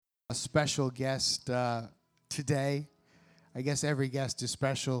A special guest today. I guess every guest is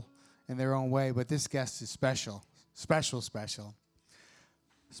special in their own way, but this guest is special. Special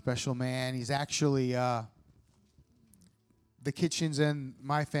man. He's actually the Kitchens and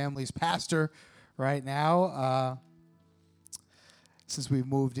my family's pastor right now. Since we've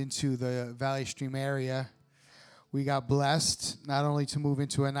moved into the Valley Stream area, we got blessed not only to move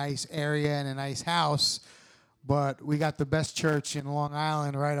into a nice area and a nice house, but we got the best church in Long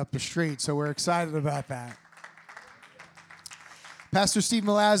Island right up the street, so we're excited about that. Pastor Steve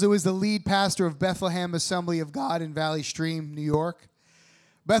Milazzo is the lead pastor of Bethlehem Assembly of God in Valley Stream, New York.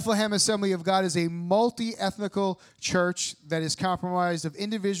 Bethlehem Assembly of God is a multi-ethnical church that is comprised of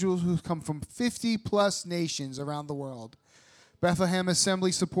individuals who come from 50-plus nations around the world. Bethlehem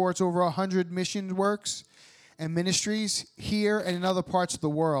Assembly supports over 100 mission works and ministries here and in other parts of the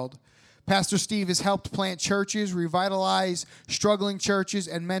world. Pastor Steve has helped plant churches, revitalize struggling churches,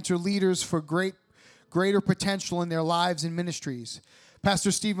 and mentor leaders for greater potential in their lives and ministries.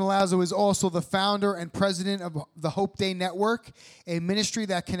 Pastor Steve Milazzo is also the founder and president of the Hope Day Network, a ministry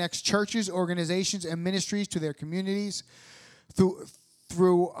that connects churches, organizations, and ministries to their communities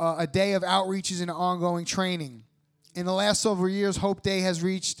through a day of outreaches and ongoing training. In the last several years, Hope Day has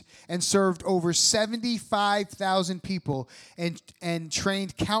reached and served over 75,000 people and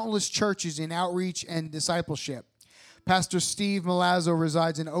trained countless churches in outreach and discipleship. Pastor Steve Milazzo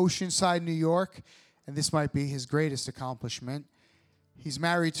resides in Oceanside, New York, and this might be his greatest accomplishment. He's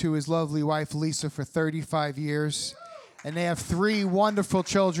married to his lovely wife, Lisa, for 35 years, and they have 3 wonderful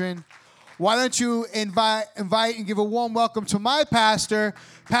children. Why don't you invite and give a warm welcome to my pastor,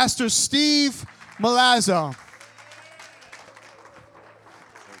 Pastor Steve Milazzo.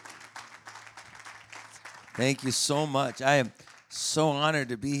 Thank you so much. I am so honored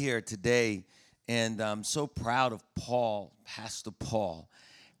to be here today, and I'm so proud of Paul, Pastor Paul.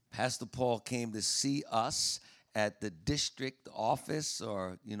 Pastor Paul came to see us at the district office,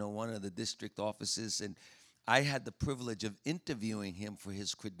 or, one of the district offices, and I had the privilege of interviewing him for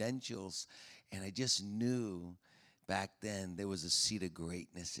his credentials, and I just knew back then there was a seed of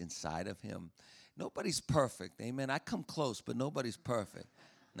greatness inside of him. Nobody's perfect, amen. I come close, but nobody's perfect.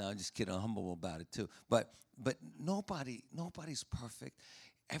 No, I'm just kidding. I'm humble about it too. But nobody's perfect.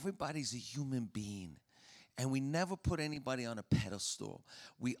 Everybody's a human being. And we never put anybody on a pedestal.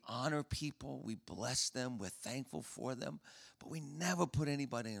 We honor people. We bless them. We're thankful for them. But we never put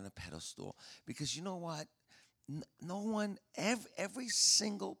anybody on a pedestal. Because you know what? No one, every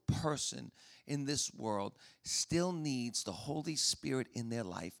single person in this world still needs the Holy Spirit in their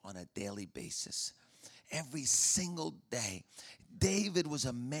life on a daily basis. Every single day. David was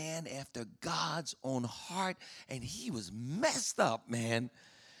a man after God's own heart, and he was messed up, man.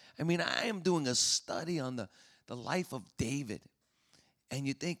 I mean, I am doing a study on the life of David, and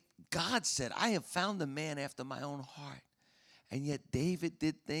you think, God said, I have found a man after my own heart. And yet David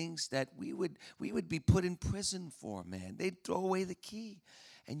did things that we would be put in prison for, man. They'd throw away the key.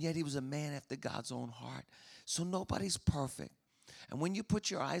 And yet he was a man after God's own heart. So nobody's perfect. And when you put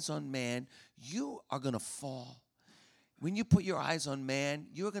your eyes on man, you are going to fall. When you put your eyes on man,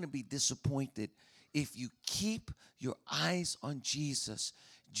 you're going to be disappointed. If you keep your eyes on Jesus,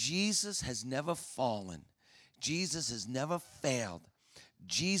 Jesus has never fallen. Jesus has never failed.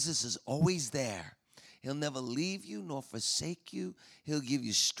 Jesus is always there. He'll never leave you nor forsake you. He'll give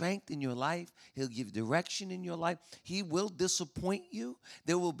you strength in your life. He'll give direction in your life. He will disappoint you.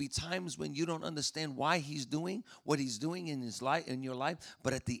 There will be times when you don't understand why he's doing what he's doing in his life, in your life.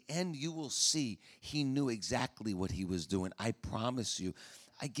 But at the end, you will see he knew exactly what he was doing. I promise you.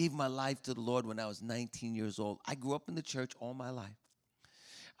 I gave my life to the Lord when I was 19 years old. I grew up in the church all my life.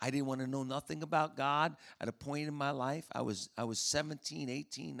 I didn't want to know nothing about God at a point in my life. I was 17,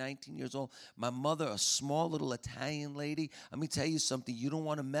 18, 19 years old. My mother, a small little Italian lady. Let me tell you something. You don't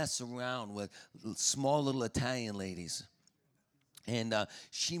want to mess around with small little Italian ladies. And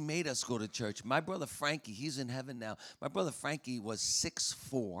she made us go to church. My brother Frankie, he's in heaven now. My brother Frankie was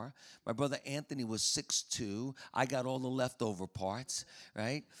 6'4". My brother Anthony was 6'2". I got all the leftover parts,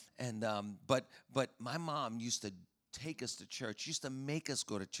 right? And but my mom used to take us to church. She used to make us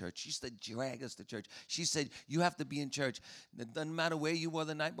go to church. She used to drag us to church. She said, you have to be in church. It doesn't matter where you were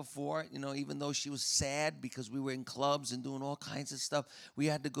the night before, even though she was sad because we were in clubs and doing all kinds of stuff, we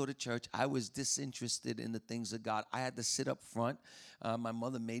had to go to church. I was disinterested in the things of God. I had to sit up front. My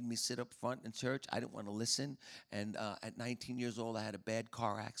mother made me sit up front in church. I didn't want to listen. And at 19 years old, I had a bad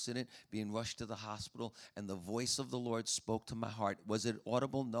car accident, being rushed to the hospital, and the voice of the Lord spoke to my heart. Was it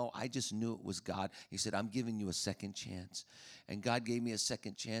audible? No, I just knew it was God. He said, I'm giving you a second chance. And God gave me a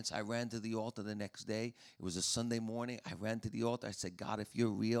second chance. I ran to the altar the next day. It was a Sunday morning. I ran to the altar. I said, God, if you're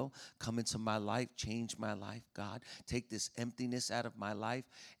real, come into my life, change my life, God. Take this emptiness out of my life.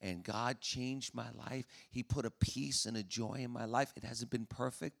 And God changed my life. He put a peace and a joy in my life. It hasn't been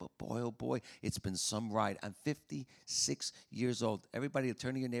perfect, but boy, oh boy, it's been some ride. I'm 56 years old. Everybody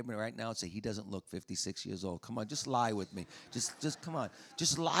turn to your neighbor right now and say, he doesn't look 56 years old. Come on, just lie with me. Just come on.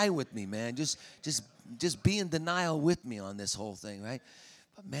 Just lie with me, man. Just be in denial with me on this whole thing, right?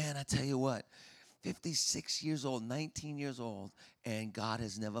 But man, I tell you what, 56 years old, 19 years old, and God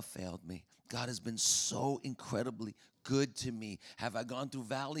has never failed me. God has been so incredibly good to me. Have I gone through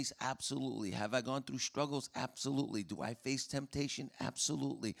valleys? Absolutely. Have I gone through struggles? Absolutely. Do I face temptation?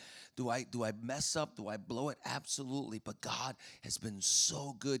 Absolutely. Do I mess up? Do I blow it? Absolutely. But God has been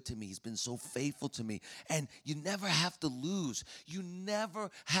so good to me. He's been so faithful to me. And you never have to lose. You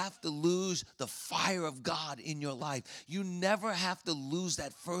never have to lose the fire of God in your life. You never have to lose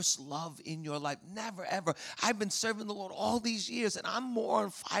that first love in your life. Never, ever. I've been serving the Lord all these years, and I'm more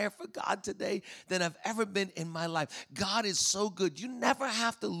on fire for God today than I've ever been in my life. God is so good. You never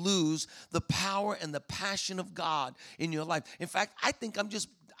have to lose the power and the passion of God in your life. In fact, I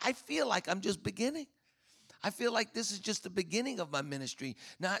feel like I'm just beginning. I feel like this is just the beginning of my ministry,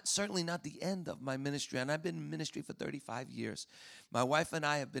 certainly not the end of my ministry. And I've been in ministry for 35 years. My wife and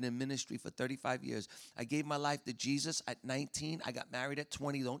I have been in ministry for 35 years. I gave my life to Jesus at 19. I got married at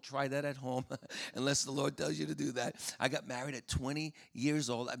 20. Don't try that at home unless the Lord tells you to do that. I got married at 20 years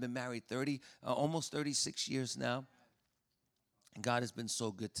old. I've been married almost 36 years now. And God has been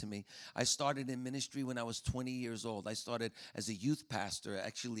so good to me. I started in ministry when I was 20 years old. I started as a youth pastor,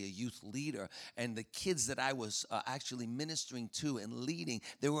 actually a youth leader. And the kids that I was actually ministering to and leading,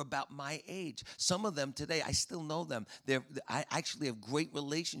 they were about my age. Some of them today, I still know them. I actually have great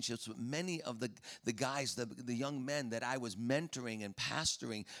relationships with many of the guys, the young men that I was mentoring and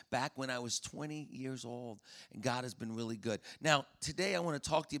pastoring back when I was 20 years old. And God has been really good. Now, today I want to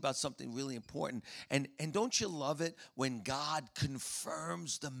talk to you about something really important. And don't you love it when God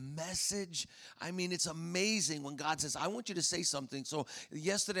confirms the message? I mean, it's amazing when God says, I want you to say something. So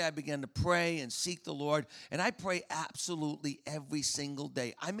yesterday I began to pray and seek the Lord, and I pray absolutely every single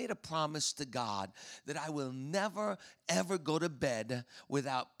day. I made a promise to God that I will never, ever go to bed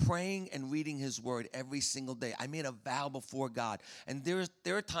without praying and reading His Word every single day. I made a vow before God. And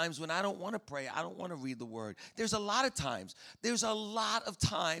there are times when I don't want to pray. I don't want to read the Word. There's a lot of times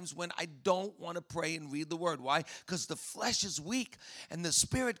when I don't want to pray and read the Word. Why? Because the flesh is weak, and the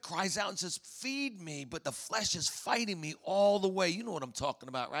Spirit cries out and says, feed me, but the flesh is fighting me all the way. You know what I'm talking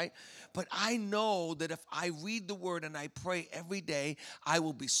about, right? But I know that if I read the Word and I pray every day, I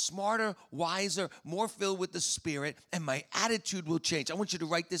will be smarter, wiser, more filled with the Spirit, and my attitude will change. I want you to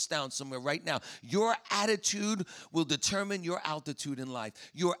write this down somewhere right now. Your attitude will determine your altitude in life.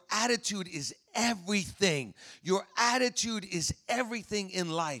 Your attitude is everything. Your attitude is everything in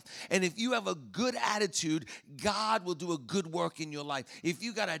life. And if you have a good attitude, God will do a good work in your life. If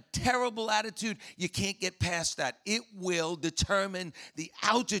you got a terrible attitude, you can't get past that. It will determine the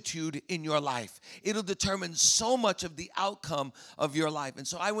altitude in your life. It'll determine so much of the outcome of your life. And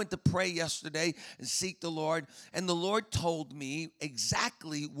so I went to pray yesterday and seek the Lord, and the Lord told me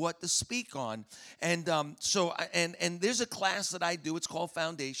exactly what to speak on. And and there's a class that I do. It's called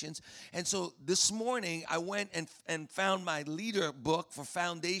Foundations. And so this morning, I went and found my leader book for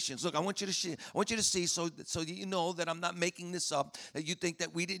Foundations. Look, I want you to see so that you know that I'm not making this up, that you think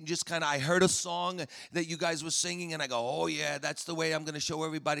that we didn't just I heard a song that you guys were singing, and I go, oh, yeah, that's the way I'm going to show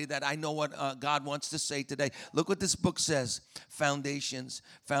everybody that I know what God wants to say today. Look what this book says, Foundations.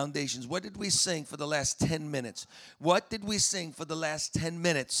 What did we sing for the last 10 minutes? What did we sing for the last 10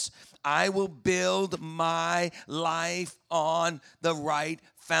 minutes? I will build my life on the right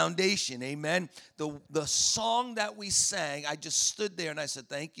foundation. Amen. The song that we sang, I just stood there and I said,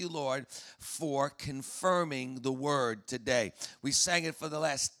 thank you, Lord, for confirming the word today. We sang it for the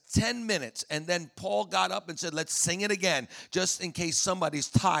last 10 minutes, and then Paul got up and said, let's sing it again, just in case somebody's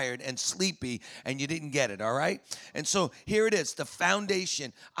tired and sleepy and you didn't get it, all right? And so here it is, the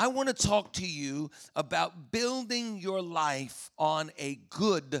foundation. I want to talk to you about building your life on a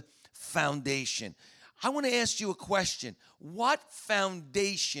good foundation. I want to ask you a question. What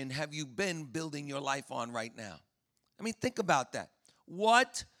foundation have you been building your life on right now? I mean, think about that.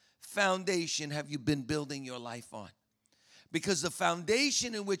 What foundation have you been building your life on? Because the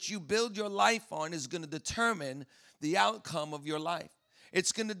foundation in which you build your life on is going to determine the outcome of your life.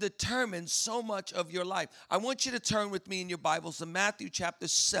 It's going to determine so much of your life. I want you to turn with me in your Bibles to Matthew chapter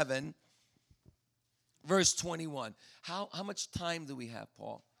 7, verse 21. How much time do we have,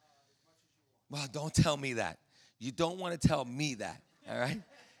 Paul? Well, don't tell me that. You don't want to tell me that, all right?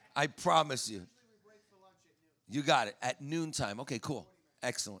 I promise you. You got it, at noontime. Okay, cool.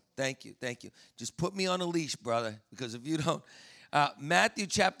 Excellent. Thank you. Just put me on a leash, brother, because if you don't. Matthew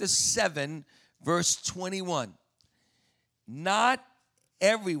chapter 7, verse 21. Not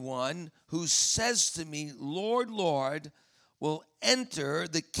everyone who says to me, Lord, Lord, will enter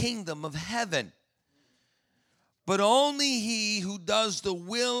the kingdom of heaven, but only he who does the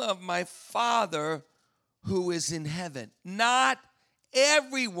will of my Father who is in heaven. Not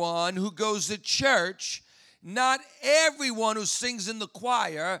everyone who goes to church, not everyone who sings in the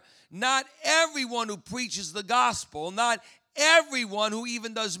choir, not everyone who preaches the gospel, not everyone who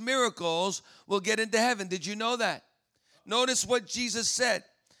even does miracles will get into heaven. Did you know that? Notice what Jesus said.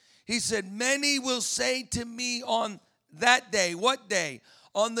 He said, many will say to me on that day. What day?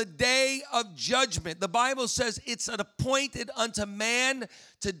 On the day of judgment. The Bible says it's appointed unto man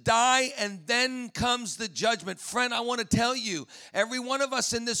to die, and then comes the judgment. Friend, I want to tell you, every one of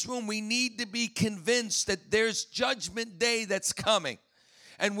us in this room, we need to be convinced that there's judgment day that's coming.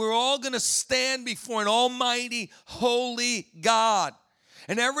 And we're all going to stand before an almighty, holy God.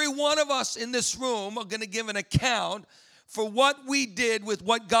 And every one of us in this room are going to give an account for what we did with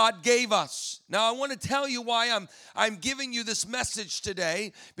what God gave us. Now, I want to tell you why I'm giving you this message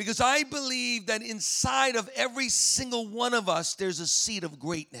today, because I believe that inside of every single one of us, there's a seed of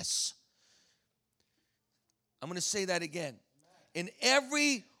greatness. I'm going to say that again. In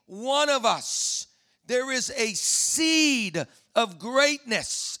every one of us, there is a seed of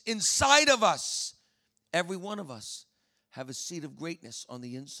greatness inside of us. Every one of us have a seed of greatness on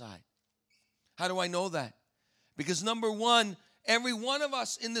the inside. How do I know that? Because number one, every one of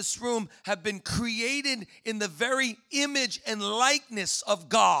us in this room have been created in the very image and likeness of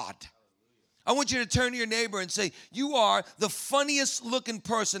God. I want you to turn to your neighbor and say, you are the funniest looking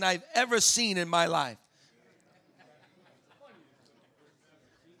person I've ever seen in my life.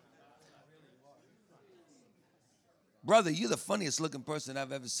 Brother, you're the funniest looking person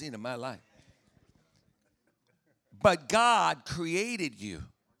I've ever seen in my life. But God created you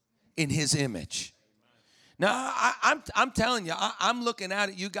in his image. Now, I'm telling you, I'm looking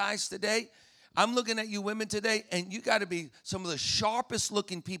at you guys today. I'm looking at you women today, and you got to be some of the sharpest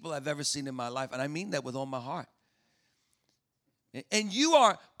looking people I've ever seen in my life. And I mean that with all my heart. And you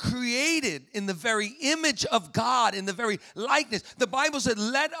are created in the very image of God, in the very likeness. The Bible said,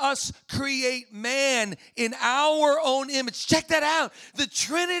 let us create man in our own image. Check that out. The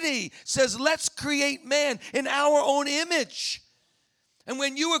Trinity says, let's create man in our own image. And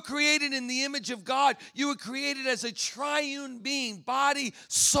when you were created in the image of God, you were created as a triune being, body,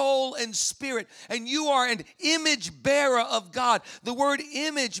 soul, and spirit. And you are an image bearer of God. The word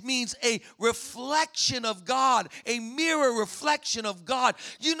image means a reflection of God, a mirror reflection of God.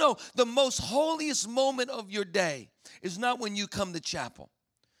 You know, the most holiest moment of your day is not when you come to chapel.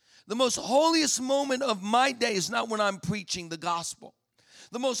 The most holiest moment of my day is not when I'm preaching the gospel.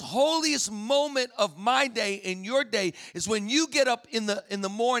 The most holiest moment of my day and your day is when you get up in the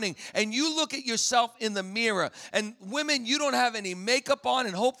morning and you look at yourself in the mirror. And women, you don't have any makeup on,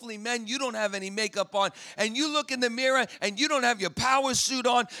 and hopefully men, you don't have any makeup on. And you look in the mirror and you don't have your power suit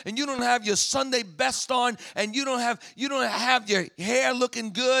on, and you don't have your Sunday best on, and you don't have your hair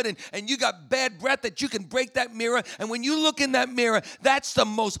looking good, and you got bad breath that you can break that mirror. And when you look in that mirror, that's the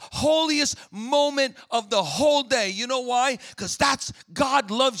most holiest moment of the whole day. You know why? Because that's God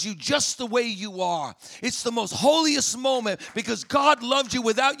loves you just the way you are. It's the most holiest moment because God loves you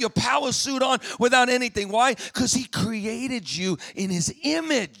without your power suit on, without anything. Why? Because he created you in his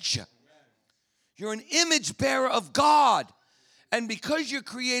image. You're an image bearer of God. And because you're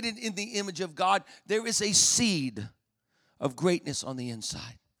created in the image of God, there is a seed of greatness on the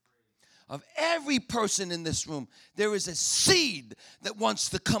inside. Of every person in this room, there is a seed that wants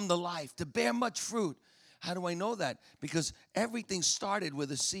to come to life, to bear much fruit. How do I know that? Because everything started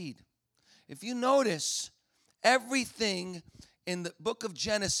with a seed. If you notice, everything in the book of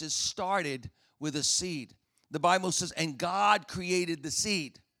Genesis started with a seed. The Bible says, and God created the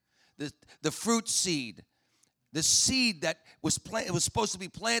seed, the fruit seed, the seed that was supposed to be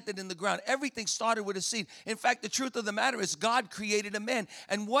planted in the ground. Everything started with a seed. In fact, the truth of the matter is God created a man.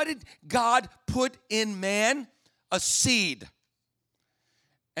 And what did God put in man? A seed.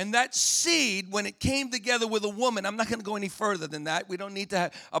 And that seed, when it came together with a woman, I'm not going to go any further than that. We don't need to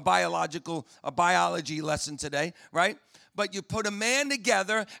have a biology lesson today, right? But you put a man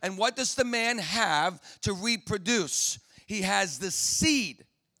together, and what does the man have to reproduce? He has the seed.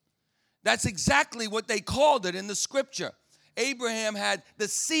 That's exactly what they called it in the scripture. Abraham had the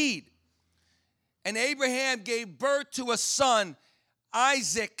seed. And Abraham gave birth to a son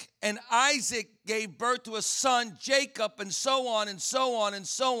Isaac, and Isaac gave birth to a son, Jacob, and so on and so on and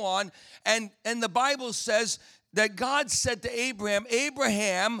so on. And the Bible says that God said to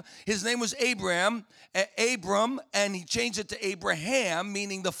Abraham, his name was Abram, and he changed it to Abraham,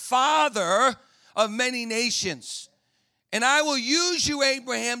 meaning the father of many nations. And I will use you,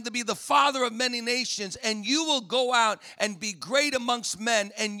 Abraham, to be the father of many nations, and you will go out and be great amongst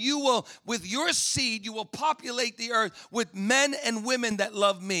men, and you will, with your seed, you will populate the earth with men and women that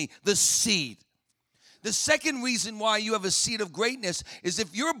love me, the seed. The second reason why you have a seed of greatness is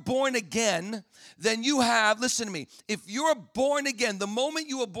if you're born again, then you have, listen to me, if you're born again, the moment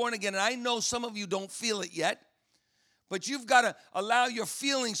you were born again, and I know some of you don't feel it yet, but you've got to allow your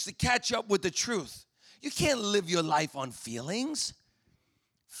feelings to catch up with the truth. You can't live your life on feelings.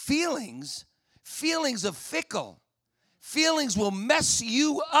 Feelings are fickle. Feelings will mess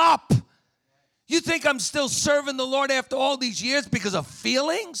you up. You think I'm still serving the Lord after all these years because of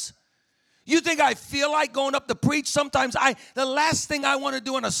feelings? You think I feel like going up to preach? Sometimes the last thing I want to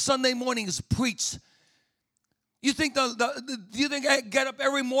do on a Sunday morning is preach. You think you think I get up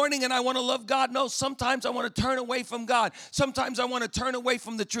every morning and I want to love God? No, sometimes I want to turn away from God. Sometimes I want to turn away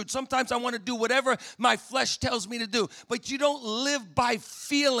from the truth. Sometimes I want to do whatever my flesh tells me to do. But you don't live by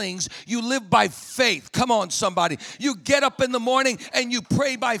feelings. You live by faith. Come on, somebody. You get up in the morning and you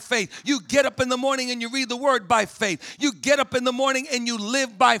pray by faith. You get up in the morning and you read the word by faith. You get up in the morning and you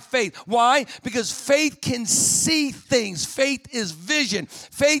live by faith. Why? Because faith can see things. Faith is vision.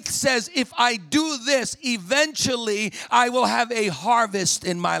 Faith says, if I do this, eventually I will have a harvest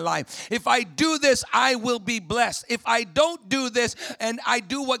in my life. If I do this, I will be blessed. If I don't do this and I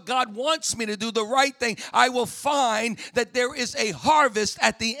do what God wants me to do, the right thing, I will find that there is a harvest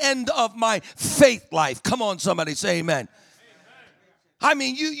at the end of my faith life. Come on, somebody say amen. I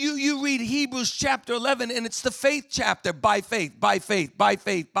mean, you read Hebrews chapter 11, and it's the faith chapter. By faith, by faith, by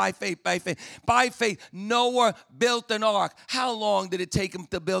faith, by faith, by faith, by faith. Noah built an ark. How long did it take him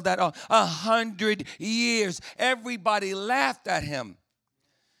to build that ark? 100 years. Everybody laughed at him,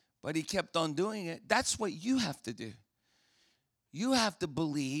 but he kept on doing it. That's what you have to do. You have to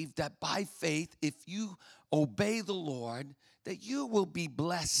believe that by faith, if you obey the Lord, that you will be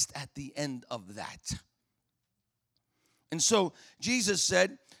blessed at the end of that. And so Jesus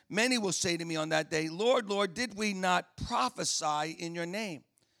said, many will say to me on that day, Lord, Lord, did we not prophesy in your name?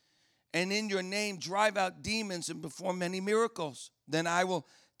 And in your name drive out demons and perform many miracles? Then I will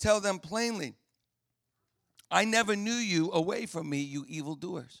tell them plainly, I never knew you. Away from me, you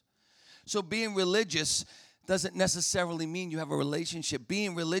evildoers. So being religious doesn't necessarily mean you have a relationship.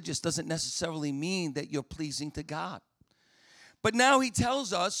 Being religious doesn't necessarily mean that you're pleasing to God. But now he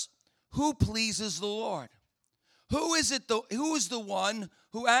tells us who pleases the Lord. Who is the one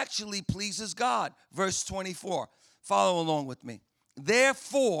who actually pleases God? Verse 24. Follow along with me.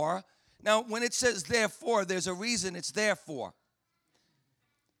 Therefore, now when it says therefore, there's a reason it's therefore.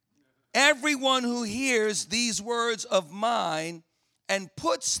 Everyone who hears these words of mine and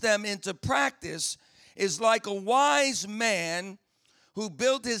puts them into practice is like a wise man who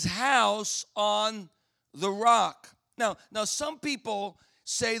built his house on the rock. Now some people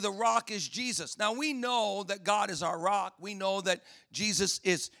say the rock is Jesus. Now, we know that God is our rock. We know that Jesus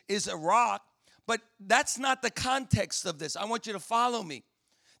is a rock, but that's not the context of this. I want you to follow me.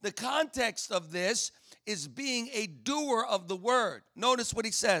 The context of this is being a doer of the word. Notice what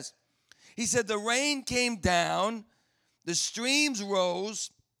he says. He said, the rain came down, the streams rose,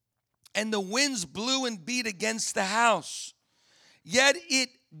 and the winds blew and beat against the house. Yet it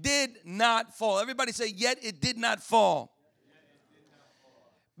did not fall. Everybody say, yet it did not fall.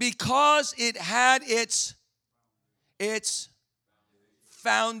 Because it had its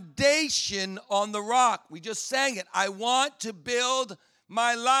foundation on the rock. We just sang it. I want to build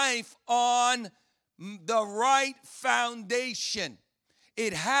my life on the right foundation.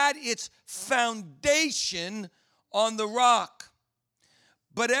 It had its foundation on the rock.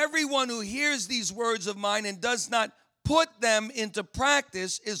 But everyone who hears these words of mine and does not put them into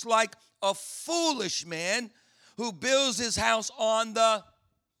practice is like a foolish man who builds his house on the...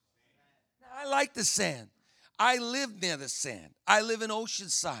 I like the sand. I live near the sand. I live in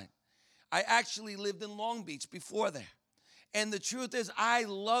Oceanside. I actually lived in Long Beach before there. And the truth is, I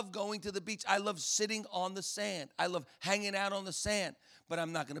love going to the beach. I love sitting on the sand. I love hanging out on the sand. But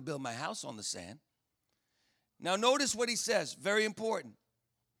I'm not going to build my house on the sand. Now notice what he says. Very important.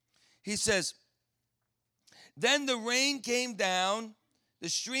 He says, then the rain came down, the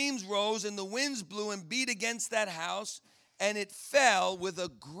streams rose, and the winds blew and beat against that house, and it fell with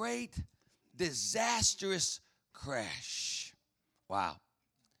a great disastrous crash. Wow.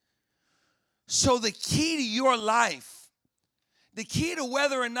 So the key to your life The key to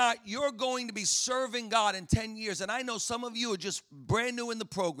whether or not you're going to be serving God in 10 years, and I know some of you are just brand new in the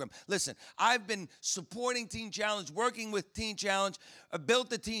program. Listen, I've been supporting Teen Challenge, working with Teen Challenge. I built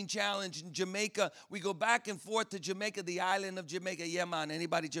the Teen Challenge in Jamaica. We go back and forth to Jamaica, the island of Jamaica. Yeah, man,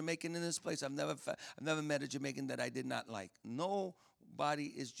 anybody Jamaican in this place? I've never met a Jamaican that I did not like. Nobody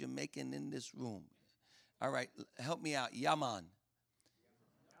is Jamaican in this room. All right, help me out. Yeah, man.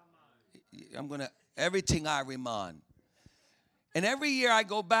 I'm going to, everything I remind. And every year I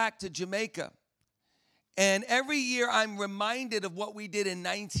go back to Jamaica. And every year I'm reminded of what we did in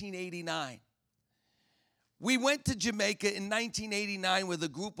 1989. We went to Jamaica in 1989 with a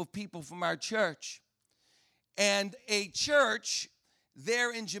group of people from our church. And a church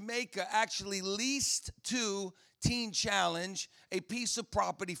there in Jamaica actually leased to Teen Challenge a piece of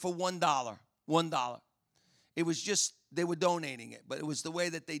property for $1. $1. It was just, they were donating it, but it was the way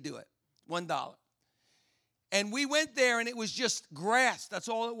that they do it. $1. And we went there, and it was just grass. That's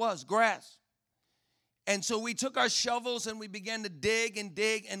all it was, grass. And so we took our shovels, and we began to dig and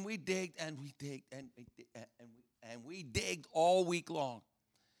dig, and we digged, and we digged, and we digged all week long.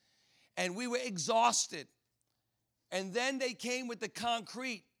 And we were exhausted. And then they came with the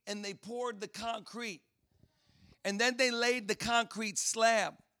concrete, and they poured the concrete. And then they laid the concrete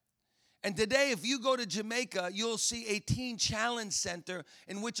slab. And today, if you go to Jamaica, you'll see a Teen Challenge Center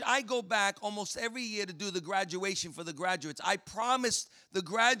in which I go back almost every year to do the graduation for the graduates. I promised the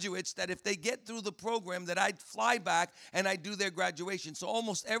graduates that if they get through the program that I'd fly back and I'd do their graduation. So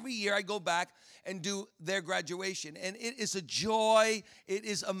almost every year I go back and do their graduation. And it is a joy. It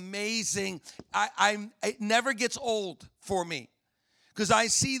is amazing. It never gets old for me. Because I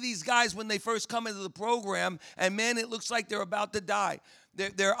see these guys when they first come into the program, and man, it looks like they're about to die.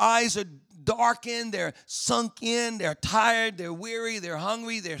 Their eyes are darkened, they're sunk in, they're tired, they're weary, they're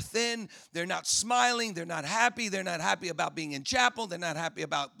hungry, they're thin, they're not smiling, they're not happy about being in chapel, they're not happy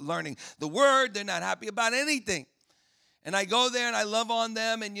about learning the word, they're not happy about anything. And I go there and I love on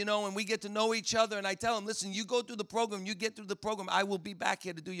them, and and we get to know each other, and I tell them, listen, you go through the program, you get through the program, I will be back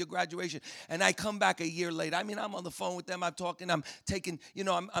here to do your graduation. And I come back a year later. I mean, I'm on the phone with them, I'm talking, I'm taking,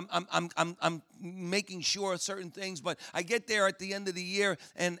 I'm making sure of certain things, but I get there at the end of the year,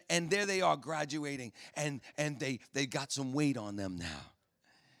 and there they are graduating, and they got some weight on them now.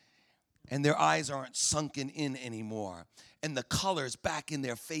 And their eyes aren't sunken in anymore. And the color's back in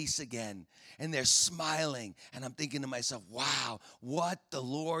their face again. And they're smiling. And I'm thinking to myself, wow, what the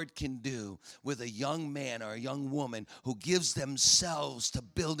Lord can do with a young man or a young woman who gives themselves to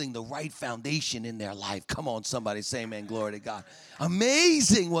building the right foundation in their life. Come on, somebody say amen, glory to God.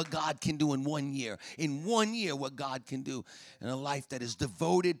 Amazing what God can do in 1 year. In 1 year, what God can do in a life that is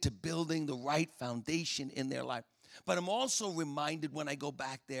devoted to building the right foundation in their life. But I'm also reminded when I go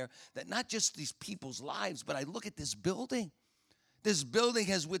back there that not just these people's lives, but I look at this building. This building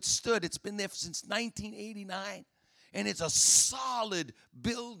has withstood. It's been there since 1989. And it's a solid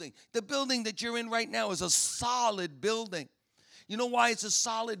building. The building that you're in right now is a solid building. You know why it's a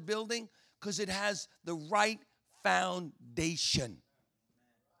solid building? Because it has the right foundation.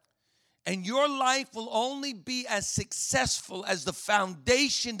 And your life will only be as successful as the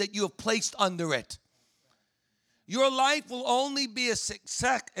foundation that you have placed under it. Your life will only be a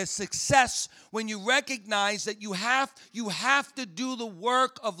success when you recognize that you have to do the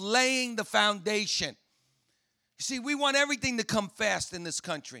work of laying the foundation. You see, we want everything to come fast in this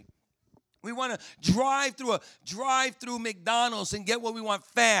country. We want to drive through McDonald's and get what we want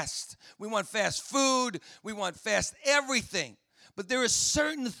fast. We want fast food. We want fast everything. But there are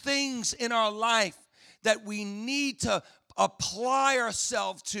certain things in our life that we need to apply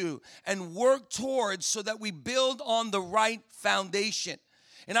ourselves to and work towards so that we build on the right foundation.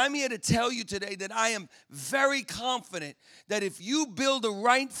 And I'm here to tell you today that I am very confident that if you build the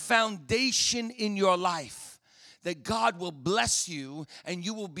right foundation in your life, that God will bless you and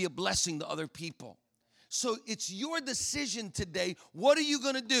you will be a blessing to other people. So it's your decision today. What are you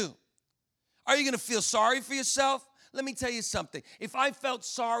going to do? Are you going to feel sorry for yourself? Let me tell you something. If I felt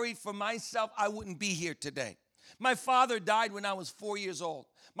sorry for myself, I wouldn't be here today. My father died when I was 4 years old.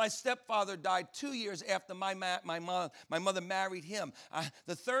 My stepfather died 2 years after my mother married him.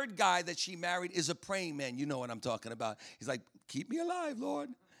 The third guy that she married is a praying man. You know what I'm talking about. He's like, keep me alive, Lord.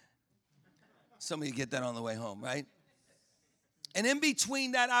 Some of you get that on the way home, right? And in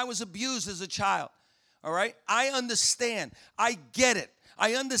between that, I was abused as a child, all right? I understand. I get it.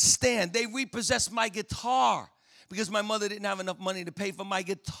 I understand. They repossessed my guitar because my mother didn't have enough money to pay for my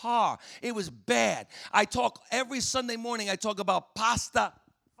guitar. It was bad. I talk every Sunday morning, I talk about pasta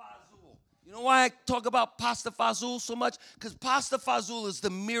fazool. You know why I talk about pasta fazool so much? Because pasta fazool is the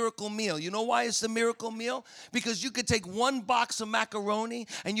miracle meal. You know why it's the miracle meal? Because you could take one box of macaroni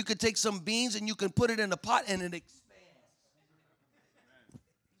and you could take some beans and you can put it in a pot and it expands.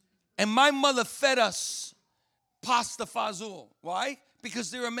 And my mother fed us pasta fazool. Why?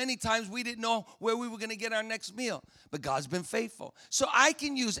 Because there are many times we didn't know where we were going to get our next meal. But God's been faithful. So I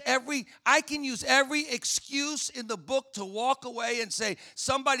can use every excuse in the book to walk away and say,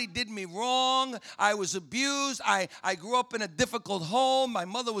 somebody did me wrong. I was abused. I grew up in a difficult home. My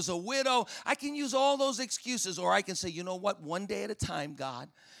mother was a widow. I can use all those excuses. Or I can say, you know what? One day at a time, God,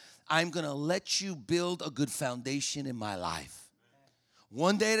 I'm going to let you build a good foundation in my life.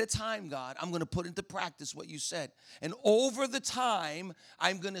 One day at a time, God, I'm going to put into practice what you said. And over the time,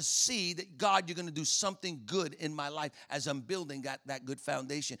 I'm going to see that, God, you're going to do something good in my life as I'm building that good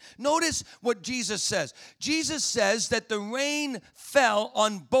foundation. Notice what Jesus says. Jesus says that the rain fell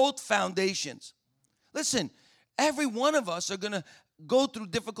on both foundations. Listen, every one of us are going to go through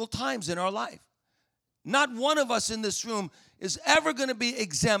difficult times in our life. Not one of us in this room is ever going to be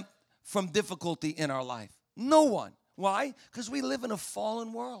exempt from difficulty in our life. No one. Why? Because we live in a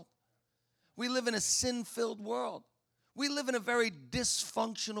fallen world. We live in a sin-filled world. We live in a very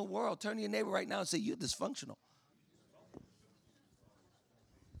dysfunctional world. Turn to your neighbor right now and say, you're dysfunctional.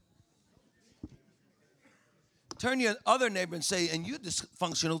 Turn to your other neighbor and say, and you're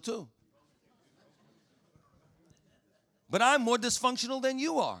dysfunctional too. But I'm more dysfunctional than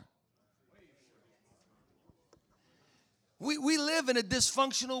you are. We live in a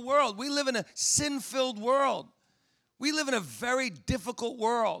dysfunctional world. We live in a sin-filled world. We live in a very difficult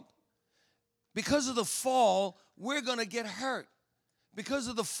world. Because of the fall, we're going to get hurt. Because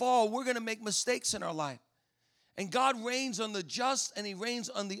of the fall, we're going to make mistakes in our life. And God reigns on the just and he reigns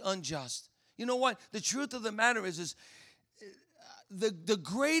on the unjust. You know what? The truth of the matter is the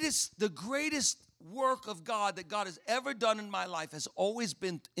greatest work of God that God has ever done in my life has always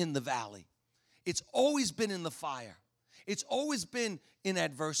been in the valley. It's always been in the fire. It's always been in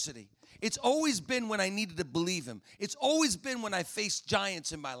adversity. It's always been when I needed to believe him. It's always been when I faced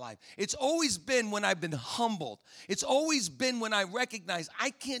giants in my life. It's always been when I've been humbled. It's always been when I recognized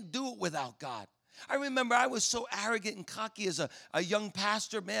I can't do it without God. I remember I was so arrogant and cocky as a young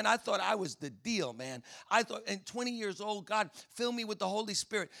pastor, man. I thought I was the deal, man. I thought, and 20 years old, God filled me with the Holy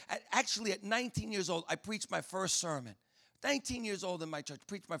Spirit. Actually, at 19 years old, I preached my first sermon. 19 years old in my church,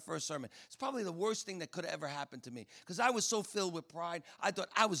 preached my first sermon. It's probably the worst thing that could have ever happened to me because I was so filled with pride. I thought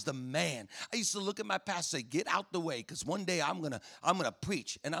I was the man. I used to look at my pastor and say, get out the way because one day I'm gonna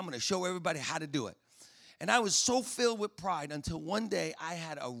preach and I'm going to show everybody how to do it. And I was so filled with pride until one day I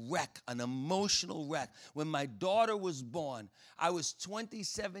had a wreck, an emotional wreck. When my daughter was born, I was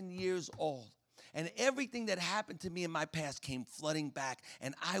 27 years old. And everything that happened to me in my past came flooding back.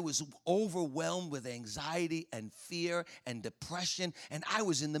 And I was overwhelmed with anxiety and fear and depression. And I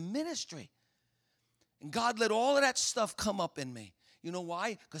was in the ministry. And God let all of that stuff come up in me. You know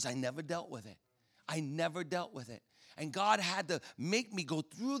why? Because I never dealt with it. I never dealt with it. And God had to make me go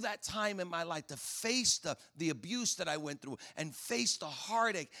through that time in my life to face the abuse that I went through and face the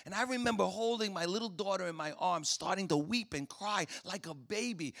heartache. And I remember holding my little daughter in my arms, starting to weep and cry like a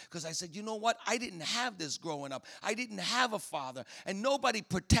baby because I said, you know what? I didn't have this growing up. I didn't have a father. And nobody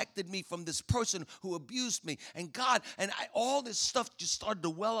protected me from this person who abused me. And God, all this stuff just started to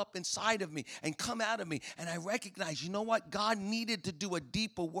well up inside of me and come out of me. And I recognized, you know what? God needed to do a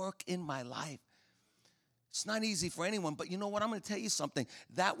deeper work in my life. It's not easy for anyone, but you know what? I'm going to tell you something.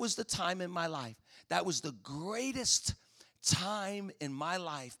 That was the time in my life. That was the greatest time in my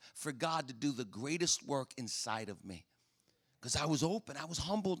life for God to do the greatest work inside of me. Because I was open. I was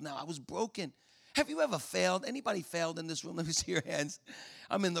humbled now. I was broken. Have you ever failed? Anybody failed in this room? Let me see your hands.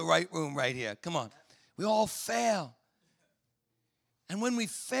 I'm in the right room right here. Come on. We all fail. And when we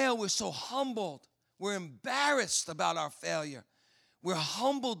fail, we're so humbled. We're embarrassed about our failure. We're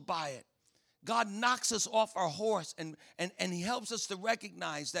humbled by it. God knocks us off our horse and he helps us to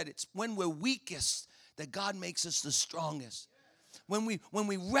recognize that it's when we're weakest that God makes us the strongest. When we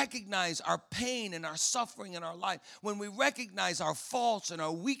recognize our pain and our suffering in our life, when we recognize our faults and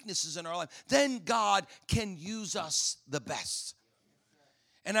our weaknesses in our life, then God can use us the best.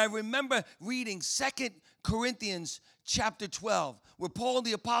 And I remember reading 2 Corinthians chapter 12, where Paul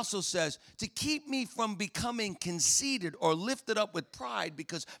the apostle says, to keep me from becoming conceited or lifted up with pride,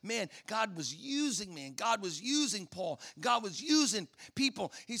 because, man, God was using me and God was using Paul. God was using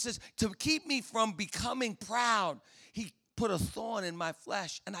people. He says, to keep me from becoming proud, put a thorn in my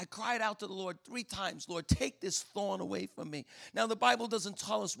flesh. And I cried out to the Lord 3 times, Lord, take this thorn away from me. Now, the Bible doesn't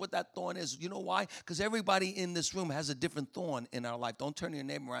tell us what that thorn is. You know why? Because everybody in this room has a different thorn in our life. Don't turn to your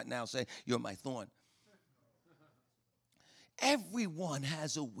neighbor right now and say, you're my thorn. Everyone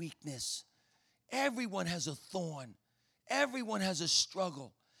has a weakness. Everyone has a thorn. Everyone has a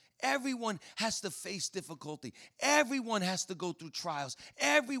struggle. Everyone has to face difficulty. Everyone has to go through trials.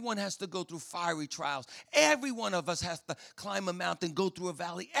 Everyone has to go through fiery trials. Every one of us has to climb a mountain, go through a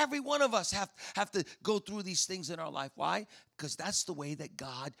valley. Every one of us have to go through these things in our life. Why? Because that's the way that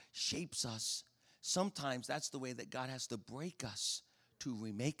God shapes us. Sometimes that's the way that God has to break us to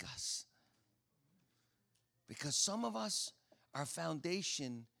remake us. Because some of us, our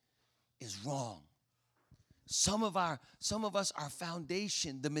foundation is wrong. Some of us, our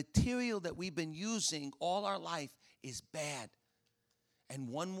foundation, the material that we've been using all our life is bad. And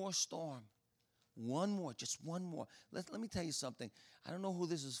one more storm, just one more. Let me tell you something. I don't know who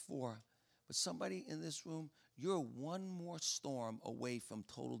this is for, but somebody in this room, you're one more storm away from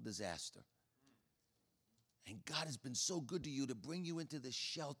total disaster. And God has been so good to you to bring you into this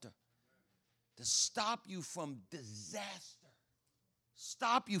shelter, to stop you from disaster,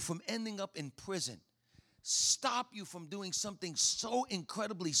 stop you from ending up in prison. Stop you from doing something so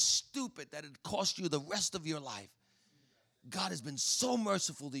incredibly stupid that it cost you the rest of your life. God has been so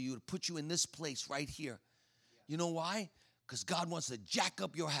merciful to you to put you in this place right here. You know why? Because God wants to jack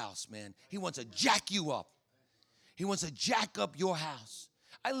up your house, man. He wants to jack you up. He wants to jack up your house.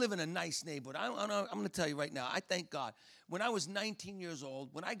 I live in a nice neighborhood. I'm going to tell you right now, I thank God. When I was 19 years old,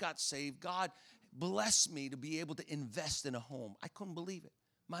 when I got saved, God blessed me to be able to invest in a home. I couldn't believe it.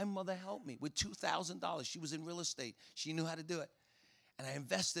 My mother helped me with $2,000. She was in real estate. She knew how to do it. And I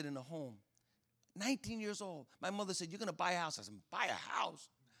invested in a home. 19 years old. My mother said, you're going to buy a house. I said, buy a house?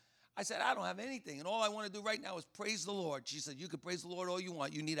 I said, I don't have anything. And all I want to do right now is praise the Lord. She said, you can praise the Lord all you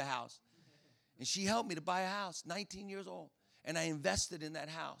want. You need a house. And she helped me to buy a house, 19 years old. And I invested in that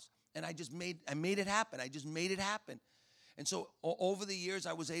house. And I made it happen. I just made it happen. And so over the years,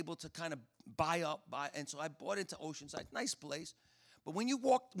 I was able to kind of buy. And so I bought into Oceanside. Nice place. But when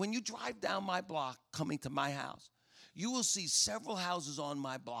you drive down my block coming to my house, you will see several houses on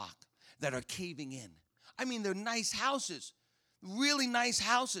my block that are caving in. I mean, they're nice houses, really nice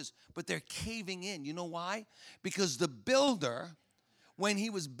houses, but they're caving in. You know why? Because the builder, when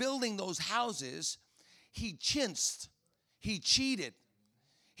he was building those houses, he chinced, he cheated.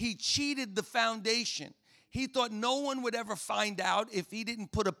 He cheated the foundation. He thought no one would ever find out if he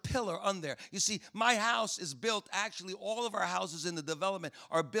didn't put a pillar on there. You see, my house is built, actually all of our houses in the development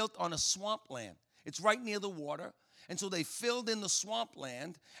are built on a swampland. It's right near the water. And so they filled in the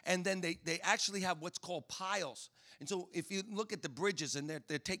swampland, and then they actually have what's called piles. And so if you look at the bridges, and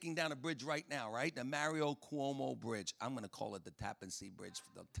they're taking down a bridge right now, right? The Mario Cuomo Bridge. I'm going to call it the Tappan Zee Bridge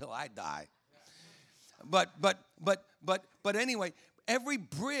until I die. But anyway, every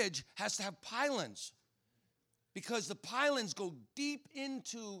bridge has to have pylons. Because the pylons go deep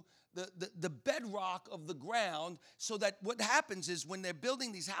into the bedrock of the ground, so that what happens is when they're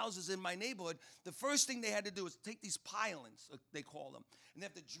building these houses in my neighborhood, the first thing they had to do is take these pylons, they call them, and they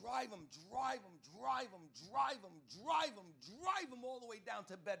have to drive them all the way down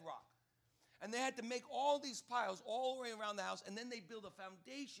to bedrock. And they had to make all these piles all the way around the house, and then they build a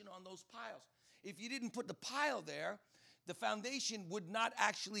foundation on those piles. If you didn't put the pile there, the foundation would not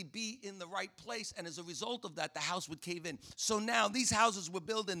actually be in the right place, and as a result of that, the house would cave in. So now these houses were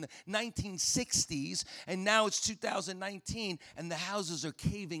built in the 1960s, and now it's 2019, and the houses are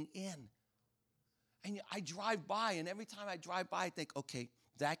caving in. And I drive by, and every time I drive by, I think, okay,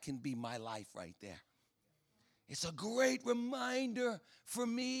 that can be my life right there. It's a great reminder for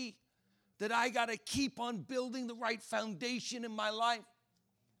me that I got to keep on building the right foundation in my life.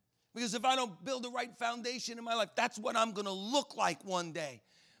 Because if I don't build the right foundation in my life, that's what I'm going to look like one day.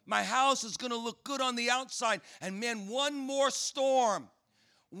 My house is going to look good on the outside. And man, one more storm,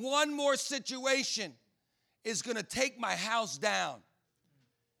 one more situation is going to take my house down.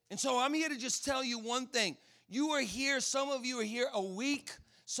 And so I'm here to just tell you one thing. You are here, some of you are here a week.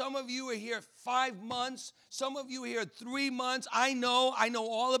 Some of you are here 5 months. Some of you are here 3 months. I know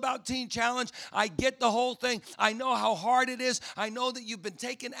all about Teen Challenge. I get the whole thing. I know how hard it is. I know that you've been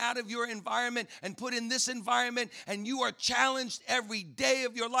taken out of your environment and put in this environment, and you are challenged every day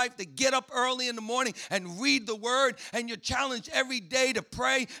of your life to get up early in the morning and read the Word, and you're challenged every day to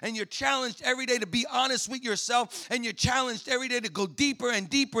pray, and you're challenged every day to be honest with yourself, and you're challenged every day to go deeper and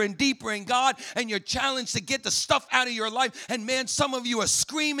deeper and deeper in God, and you're challenged to get the stuff out of your life. And man, some of you are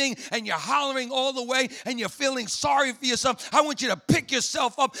screaming screaming and you're hollering all the way and you're feeling sorry for yourself, I want you to pick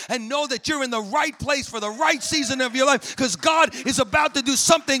yourself up and know that you're in the right place for the right season of your life, because God is about to do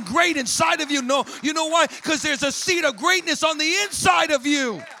something great inside of you. No, you know why? Because there's a seed of greatness on the inside of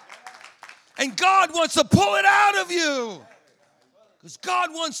you. And God wants to pull it out of you. Because God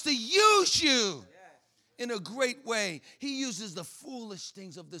wants to use you in a great way. He uses the foolish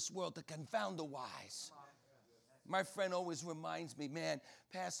things of this world to confound the wise. My friend always reminds me, man,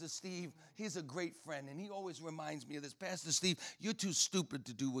 Pastor Steve, he's a great friend, and he always reminds me of this. Pastor Steve, you're too stupid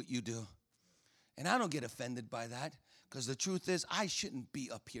to do what you do. And I don't get offended by that, because the truth is, I shouldn't be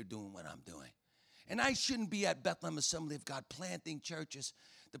up here doing what I'm doing. And I shouldn't be at Bethlehem Assembly of God planting churches,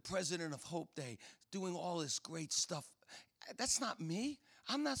 the president of Hope Day, doing all this great stuff. That's not me.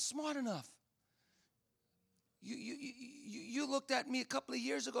 I'm not smart enough. You looked at me a couple of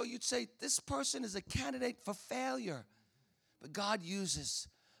years ago, you'd say, this person is a candidate for failure. But God uses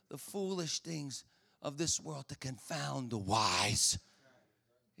the foolish things of this world to confound the wise.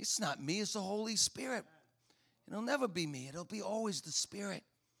 It's not me, it's the Holy Spirit. It'll never be me. It'll be always the Spirit.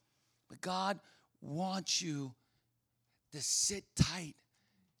 But God wants you to sit tight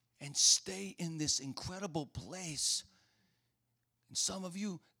and stay in this incredible place. And some of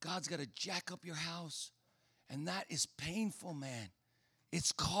you, God's got to jack up your house. And that is painful, man.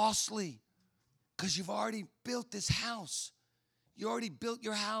 It's costly, because you've already built this house. You already built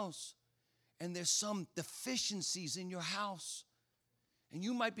your house. And there's some deficiencies in your house. And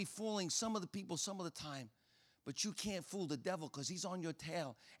you might be fooling some of the people some of the time. But you can't fool the devil, because he's on your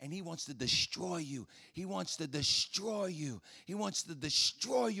tail. And he wants to destroy you. He wants to destroy you. He wants to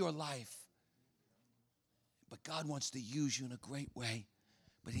destroy your life. But God wants to use you in a great way.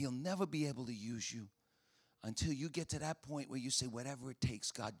 But he'll never be able to use you until you get to that point where you say, whatever it takes,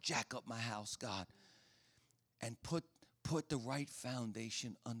 God, jack up my house, God, and put the right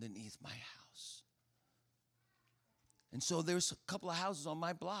foundation underneath my house. And so there's a couple of houses on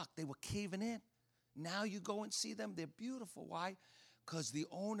my block. They were caving in. Now you go and see them. They're beautiful. Why? Because the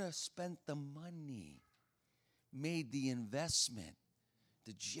owner spent the money, made the investment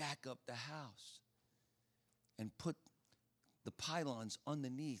to jack up the house and put the pylons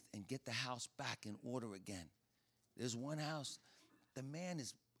underneath and get the house back in order again. There's one house. The man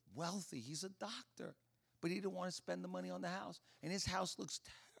is wealthy. He's a doctor. But he didn't want to spend the money on the house. And his house looks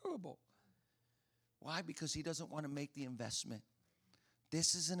terrible. Why? Because he doesn't want to make the investment.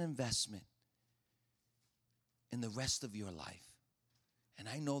 This is an investment in the rest of your life. And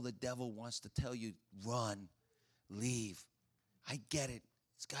I know the devil wants to tell you, run, leave. I get it.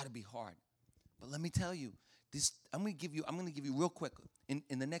 It's got to be hard. But let me tell you, I'm going to give you real quick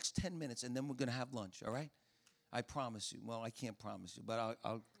in the next 10 minutes, and then we're going to have lunch, all right? I promise you. Well, I can't promise you, but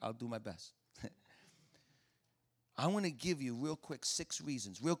I'll do my best. I want to give you real quick 6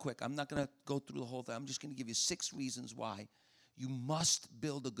 reasons. Real quick. I'm not going to go through the whole thing. I'm just going to give you 6 reasons why you must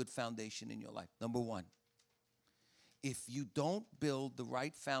build a good foundation in your life. Number 1, if you don't build the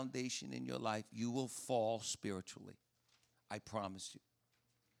right foundation in your life, you will fall spiritually. I promise you.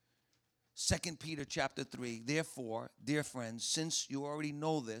 2 Peter chapter 3, therefore, dear friends, since you already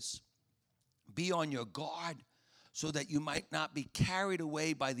know this, be on your guard so that you might not be carried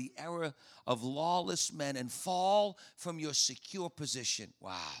away by the error of lawless men and fall from your secure position.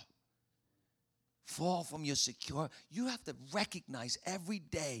 Wow. Fall from your secure. You have to recognize every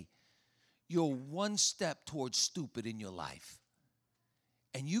day you're one step towards stupid in your life.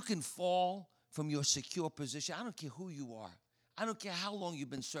 And you can fall from your secure position. I don't care who you are. I don't care how long you've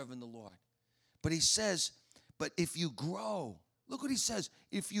been serving the Lord. But he says, but if you grow, look what he says,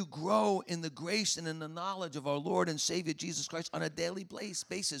 if you grow in the grace and in the knowledge of our Lord and Savior Jesus Christ on a daily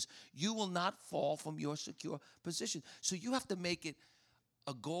basis, you will not fall from your secure position. So you have to make it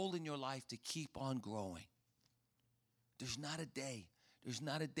a goal in your life to keep on growing. There's not a day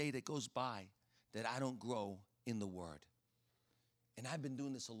that goes by that I don't grow in the Word. And I've been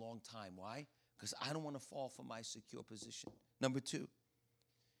doing this a long time. Why? Because I don't want to fall from my secure position. Number 2,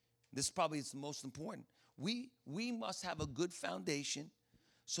 this probably is the most important. We must have a good foundation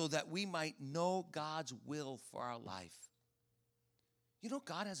so that we might know God's will for our life. You know,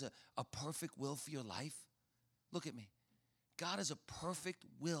 God has a perfect will for your life. Look at me. God has a perfect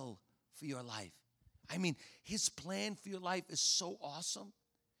will for your life. I mean, his plan for your life is so awesome.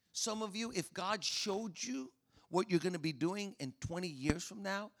 Some of you, if God showed you what you're going to be doing in 20 years from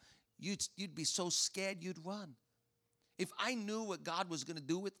now, you'd be so scared you'd run. If I knew what God was going to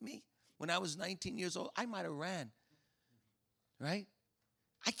do with me when I was 19 years old, I might have ran, right?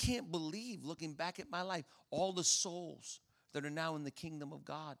 I can't believe, looking back at my life, all the souls that are now in the kingdom of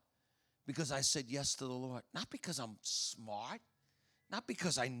God because I said yes to the Lord. Not because I'm smart, Not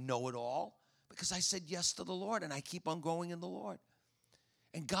because I know it all, because I said yes to the Lord and I keep on growing in the Lord.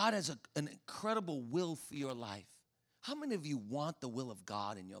 And God has an incredible will for your life. How many of you want the will of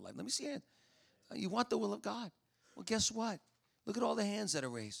God in your life? Let me see it. You want the will of God? Well, guess what? Look at all the hands that are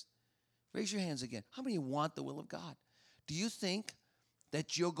raised. Raise your hands again. How many of you want the will of God? Do you think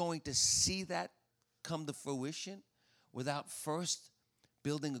that you're going to see that come to fruition without first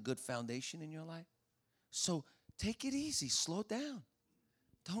building a good foundation in your life? So take it easy. Slow down.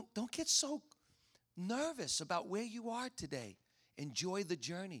 Don't get so nervous about where you are today. Enjoy the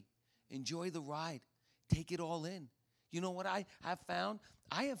journey. Enjoy the ride. Take it all in. You know what I have found?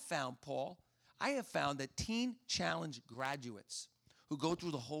 I have found that Teen Challenge graduates who go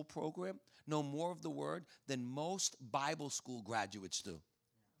through the whole program know more of the Word than most Bible school graduates do.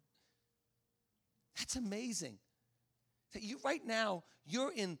 That's amazing. Right now,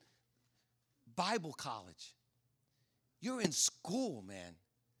 you're in Bible college. You're in school, man.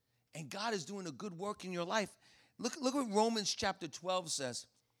 And God is doing a good work in your life. Look what Romans chapter 12 says.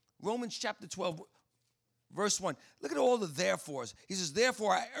 Romans chapter 12, verse 1. Look at all the therefores. He says,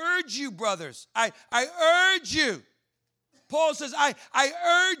 therefore, I urge you, brothers. I urge you. Paul says, I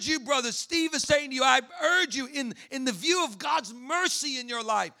urge you, brothers. Steve is saying to you, I urge you in the view of God's mercy in your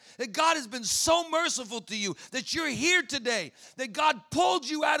life, that God has been so merciful to you, that you're here today, that God pulled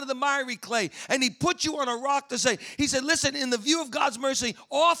you out of the miry clay, and he put you on a rock to say, he said, listen, in the view of God's mercy,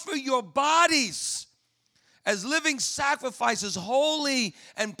 offer your bodies as living sacrifices, holy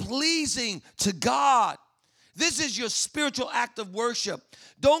and pleasing to God. This is your spiritual act of worship.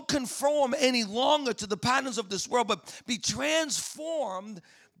 Don't conform any longer to the patterns of this world, but be transformed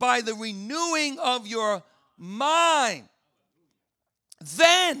by the renewing of your mind.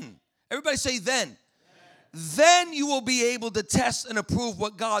 Then, everybody say then. Then you will be able to test and approve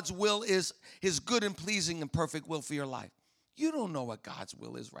what God's will is, his good and pleasing and perfect will for your life. You don't know what God's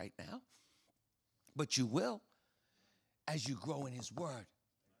will is right now, but you will as you grow in his word.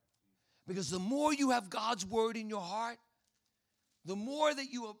 Because the more you have God's word in your heart, the more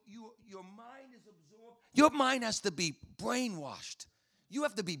that your mind is absorbed. Your mind has to be brainwashed. You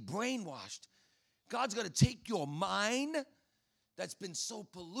have to be brainwashed. God's going to take your mind that's been so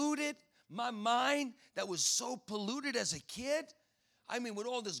polluted, my mind that was so polluted as a kid, I mean, with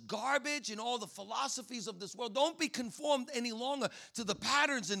all this garbage and all the philosophies of this world. Don't be conformed any longer to the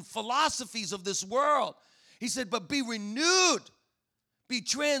patterns and philosophies of this world. He said, but be renewed. Be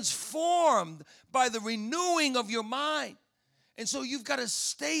transformed by the renewing of your mind. And so you've got to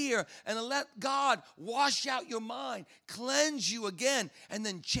stay here and let God wash out your mind, cleanse you again, and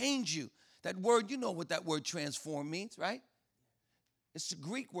then change you. That word, you know what that word transform means, right? It's the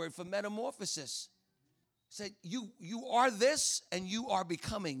Greek word for metamorphosis. It said, you are this and you are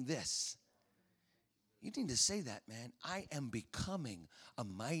becoming this. You need to say that, man. I am becoming a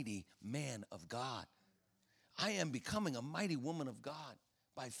mighty man of God. I am becoming a mighty woman of God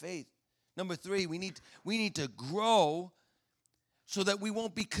by faith. Number 3, we need to grow so that we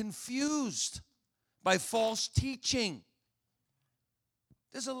won't be confused by false teaching.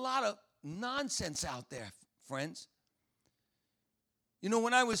 There's a lot of nonsense out there, friends. You know,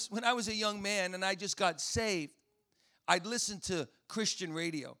 when I was a young man and I just got saved, I'd listen to Christian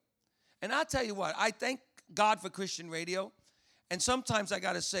radio. And I'll tell you what, I thank God for Christian radio. And sometimes I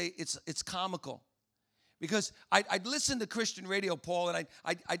got to say it's comical. Because I'd listen to Christian radio, Paul, and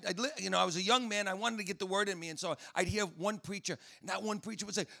I was a young man. I wanted to get the word in me, and so I'd hear one preacher, and that one preacher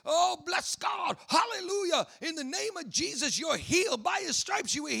would say, "Oh, bless God, hallelujah! In the name of Jesus, you're healed. By His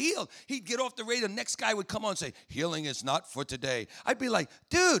stripes, you were healed." He'd get off the radio. The next guy would come on and say, "Healing is not for today." I'd be like,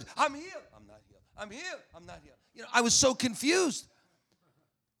 "Dude, I'm healed. I'm not healed. I'm healed. I'm not healed." You know, I was so confused.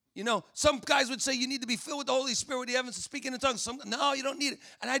 You know, some guys would say you need to be filled with the Holy Spirit with the evidence of speaking in tongues. No, you don't need it.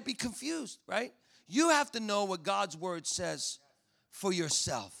 And I'd be confused, right? You have to know what God's word says for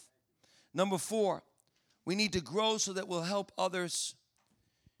yourself. Number 4, we need to grow so that we'll help others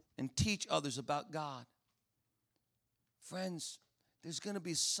and teach others about God. Friends, there's going to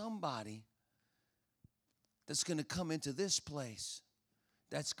be somebody that's going to come into this place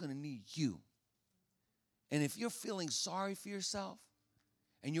that's going to need you. And if you're feeling sorry for yourself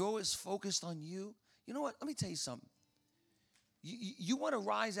and you're always focused on you, you know what? Let me tell you something. You want to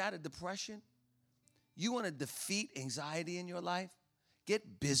rise out of depression? You want to defeat anxiety in your life?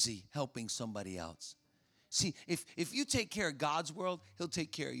 Get busy helping somebody else. See, if you take care of God's world, He'll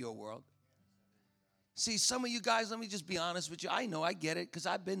take care of your world. See, some of you guys, let me just be honest with you. I know, I get it, because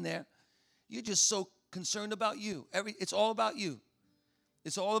I've been there. You're just so concerned about you. It's all about you.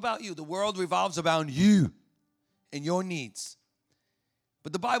 It's all about you. The world revolves around you and your needs.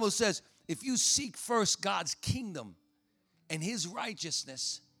 But the Bible says, if you seek first God's kingdom and his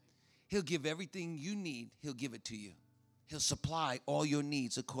righteousness, he'll give everything you need. He'll give it to you. He'll supply all your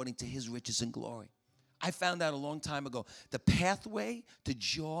needs according to his riches and glory. I found out a long time ago, the pathway to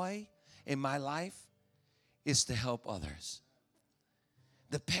joy in my life is to help others.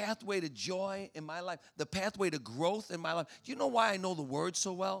 The pathway to joy in my life, the pathway to growth in my life. Do you know why I know the word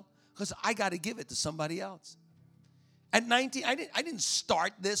so well? Because I got to give it to somebody else. At 19, I didn't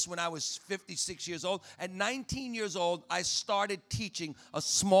start this when I was 56 years old. At 19 years old, I started teaching a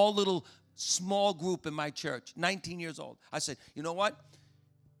small group in my church. 19 years old. I said, you know what?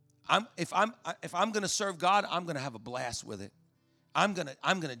 If I'm going to serve God, I'm going to have a blast with it. I'm going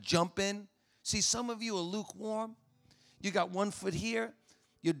to jump in. See, some of you are lukewarm. You got one foot here.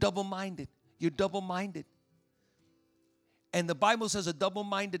 You're double-minded. You're double-minded. And the Bible says a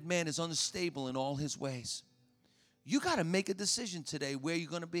double-minded man is unstable in all his ways. You got to make a decision today where you're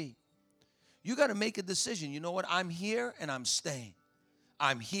going to be. You got to make a decision. You know what? I'm here and I'm staying.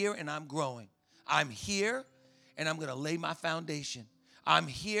 I'm here and I'm growing. I'm here and I'm going to lay my foundation. I'm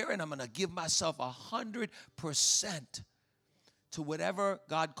here and I'm going to give myself 100% to whatever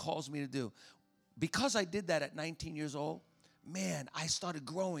God calls me to do. Because I did that at 19 years old, man, I started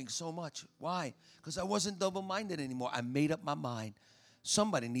growing so much. Why? Because I wasn't double-minded anymore. I made up my mind.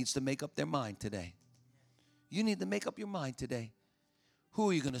 Somebody needs to make up their mind today. You need to make up your mind today. Who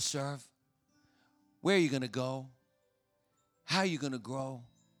are you going to serve? Where are you going to go? How are you going to grow?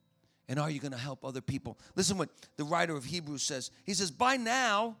 And are you going to help other people? Listen what the writer of Hebrews says. He says, by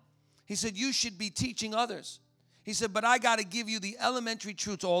now, he said, you should be teaching others. He said, but I got to give you the elementary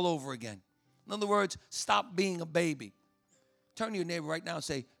truths all over again. In other words, stop being a baby. Turn to your neighbor right now and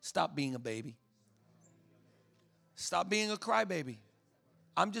say, stop being a baby. Stop being a crybaby.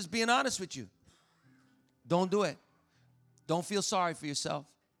 I'm just being honest with you. Don't do it. Don't feel sorry for yourself.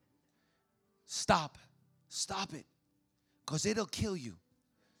 Stop. Stop it. Because it'll kill you.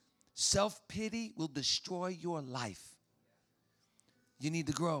 Self-pity will destroy your life. You need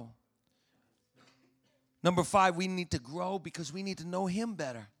to grow. Number 5, we need to grow because we need to know him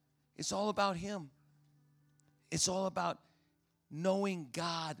better. It's all about him. It's all about knowing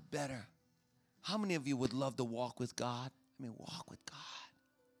God better. How many of you would love to walk with God? I mean, walk with God.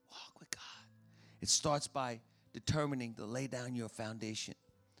 Walk with God. It starts by determining to lay down your foundation.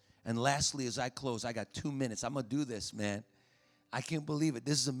 And lastly, as I close, I got 2 minutes. I'm going to do this, man. I can't believe it.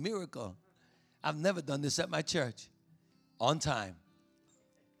 This is a miracle. I've never done this at my church. On time.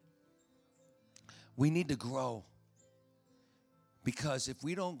 We need to grow. Because if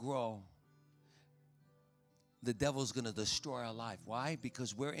we don't grow, the devil's going to destroy our life. Why?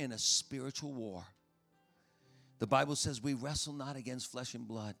 Because we're in a spiritual war. The Bible says we wrestle not against flesh and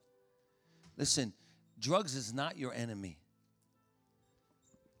blood. Listen, drugs is not your enemy.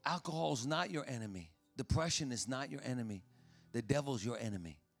 Alcohol is not your enemy. Depression is not your enemy. The devil's your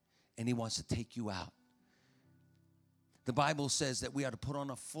enemy, and he wants to take you out. The Bible says that we are to put on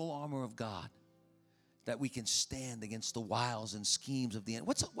a full armor of God, that we can stand against the wiles and schemes of the enemy.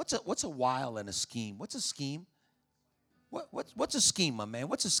 What's a wile and a scheme? What's a scheme? What's a scheme, my man?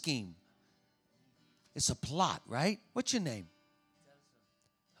 What's a scheme? It's a plot, right? What's your name?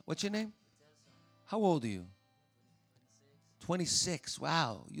 What's your name? How old are you? 26.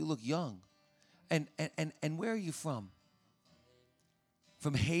 Wow, you look young. And where are you from?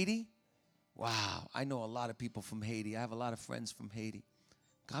 From Haiti? Wow, I know a lot of people from Haiti. I have a lot of friends from Haiti.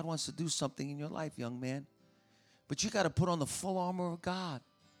 God wants to do something in your life, young man. But you got to put on the full armor of God.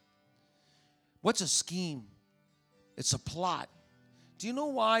 What's a scheme? It's a plot. Do you know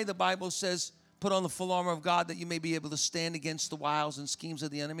why the Bible says put on the full armor of God that you may be able to stand against the wiles and schemes of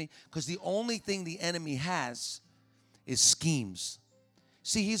the enemy? Because the only thing the enemy has is schemes.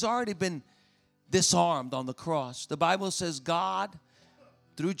 See, he's already been disarmed on the cross. The Bible says God,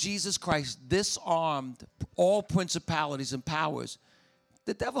 through Jesus Christ, disarmed all principalities and powers.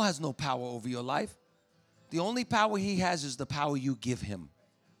 The devil has no power over your life. The only power he has is the power you give him.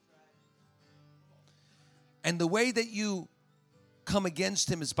 And the way that you come against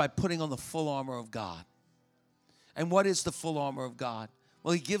him is by putting on the full armor of God. And what is the full armor of God?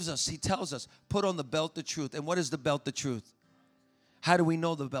 Well, he tells us, put on the belt of truth. And what is the belt of truth? How do we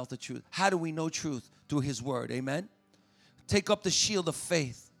know the belt of truth? How do we know truth? Through his word, amen? Take up the shield of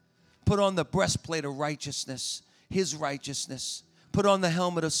faith. Put on the breastplate of righteousness, his righteousness. Put on the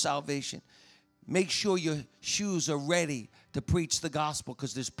helmet of salvation. Make sure your shoes are ready to preach the gospel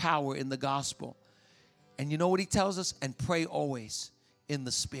because there's power in the gospel. And you know what he tells us? And pray always in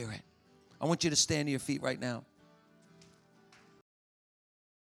the Spirit. I want you to stand to your feet right now.